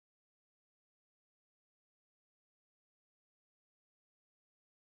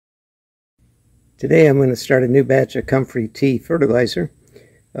Today I'm going to start a new batch of Comfrey Tea Fertilizer.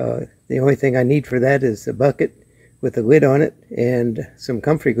 The only thing I need for that is a bucket with a lid on it and some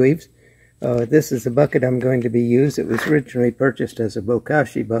comfrey leaves. This is the bucket I'm going to be used. It was originally purchased as a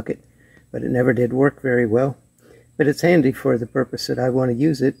bokashi bucket, but it never did work very well. But it's handy for the purpose that I want to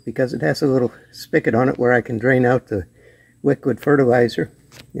use it because it has a little spigot on it where I can drain out the liquid fertilizer.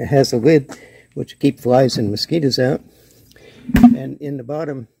 It has a lid which keeps flies and mosquitoes out. And in the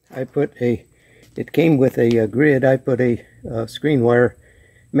bottom I put it came with a grid. I put a screen wire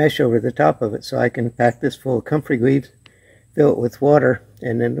mesh over the top of it so I can pack this full of comfrey leaves, fill it with water,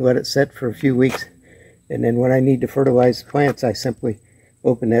 and then let it set for a few weeks. And then when I need to fertilize the plants, I simply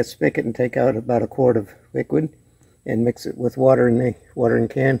open that spigot and take out about a quart of liquid and mix it with water in the watering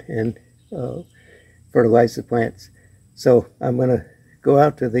can and fertilize the plants. So I'm going to go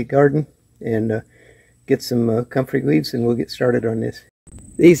out to the garden and get some comfrey leaves, and we'll get started on this.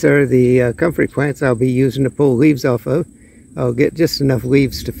 These are the comfrey plants I'll be using to pull leaves off of. I'll get just enough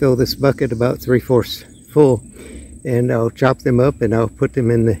leaves to fill this bucket about 3/4 full, and I'll chop them up and I'll put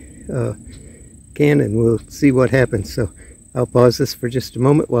them in the can and we'll see what happens. So I'll pause this for just a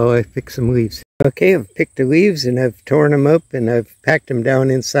moment while I pick some leaves. Okay, I've picked the leaves and I've torn them up and I've packed them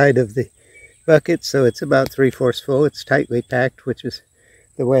down inside of the bucket, so it's about 3/4 full. It's tightly packed, which is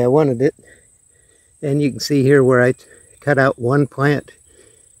the way I wanted it. And you can see here where I cut out one plant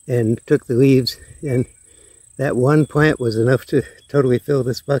and took the leaves, and that one plant was enough to totally fill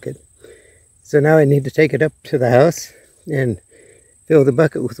this bucket. So now I need to take it up to the house and fill the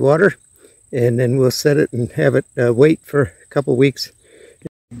bucket with water, and then we'll set it and have it wait for a couple weeks.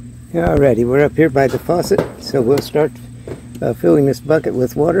 Alrighty, we're up here by the faucet, so we'll start filling this bucket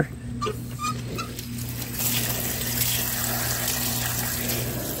with water.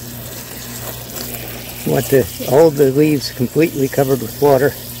 I want all the leaves completely covered with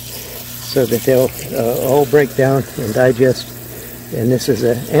water so that they'll all break down and digest. And this is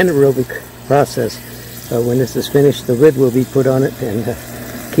an anaerobic process. When this is finished, the lid will be put on it and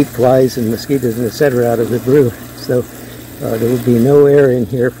keep flies and mosquitoes and etc. out of the brew. So there will be no air in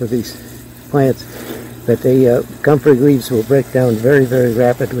here for these plants, but the comfrey leaves will break down very, very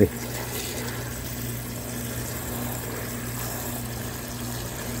rapidly.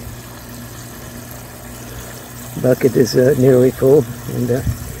 The bucket is nearly full, and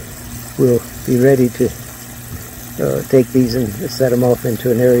we'll be ready to take these and set them off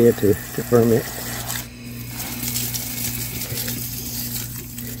into an area to ferment.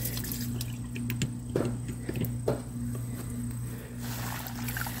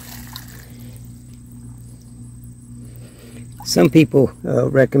 Some people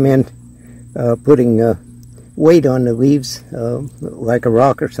recommend putting weight on the leaves, like a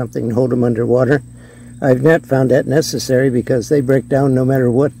rock or something, and hold them underwater. I've not found that necessary because they break down no matter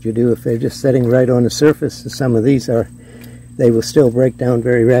what you do. If they're just sitting right on the surface, as some of these are, they will still break down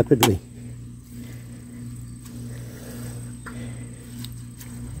very rapidly.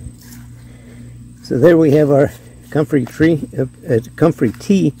 So there we have our comfrey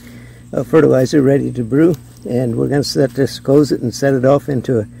tea fertilizer ready to brew, and we're going to close it and set it off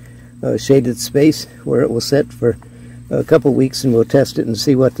into a shaded space where it will set for a couple weeks, and we'll test it and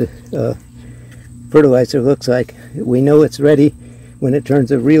see what the fertilizer looks like. We know it's ready when it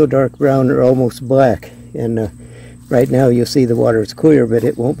turns a real dark brown or almost black, and right now you'll see the water is clear, but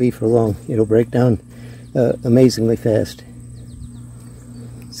it won't be for long. It'll break down amazingly fast.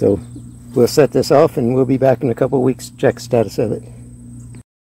 So we'll set this off and we'll be back in a couple of weeks to check the status of it.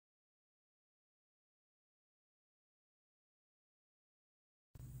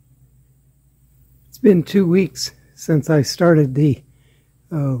 It's been 2 weeks since I started the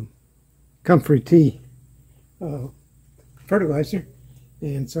Comfrey Tea fertilizer,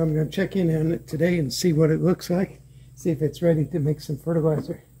 and so I'm going to check in on it today and see what it looks like, see if it's ready to make some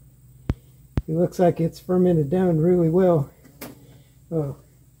fertilizer. It looks like it's fermented down really well. There's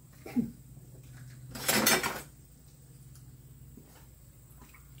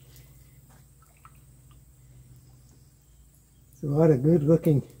a lot of good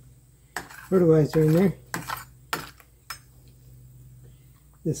looking fertilizer in there.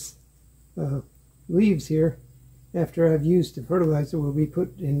 This leaves here, after I've used the fertilizer, will be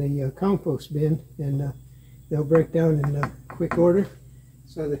put in the compost bin, and they'll break down in quick order.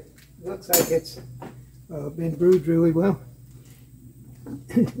 So it looks like it's been brewed really well.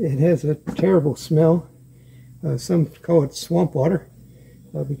 It has a terrible smell. Some call it swamp water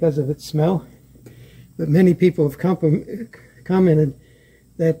because of its smell, but many people have commented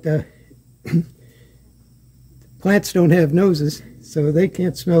that plants don't have noses, so they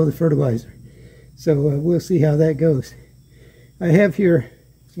can't smell the fertilizer. So we'll see how that goes. I have here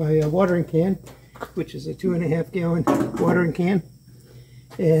my watering can, which is a 2.5 gallon watering can,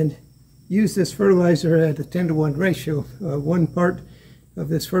 and use this fertilizer at a 10-to-1 ratio, 1 part of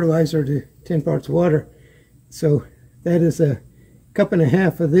this fertilizer to 10 parts water. So that is a 1.5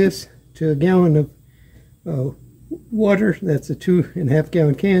 cups of this to a gallon of water. That's a 2.5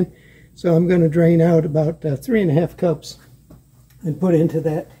 gallon can. So I'm going to drain out about 3.5 cups and put into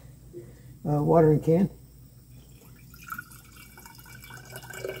that watering can.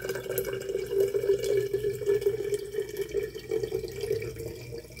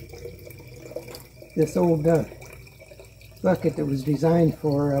 This old bucket that was designed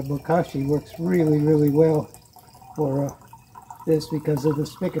for bokashi works really well for this because of the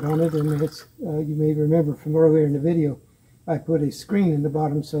spigot on it, and it's you may remember from earlier in the video I put a screen in the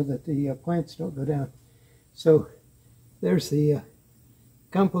bottom so that the plants don't go down. So there's the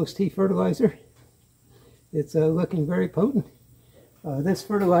Compost Tea Fertilizer. It's looking very potent. This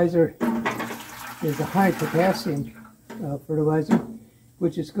fertilizer is a high potassium fertilizer,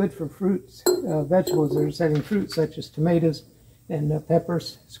 which is good for fruits, vegetables that are setting fruit, such as tomatoes and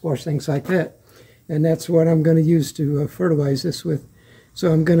peppers, squash, things like that. And that's what I'm going to use to fertilize this with.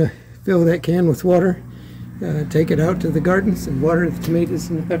 So I'm going to fill that can with water, take it out to the gardens, and water the tomatoes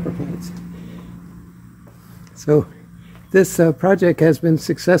and the pepper plants. So this project has been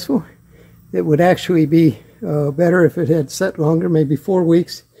successful. It would actually be better if it had set longer, maybe 4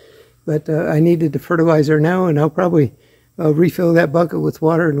 weeks. But I needed the fertilizer now, and I'll probably refill that bucket with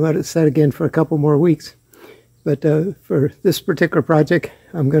water and let it set again for a couple more weeks. But for this particular project,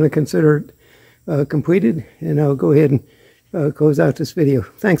 I'm going to consider it completed, and I'll go ahead and close out this video.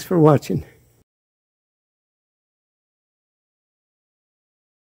 Thanks for watching.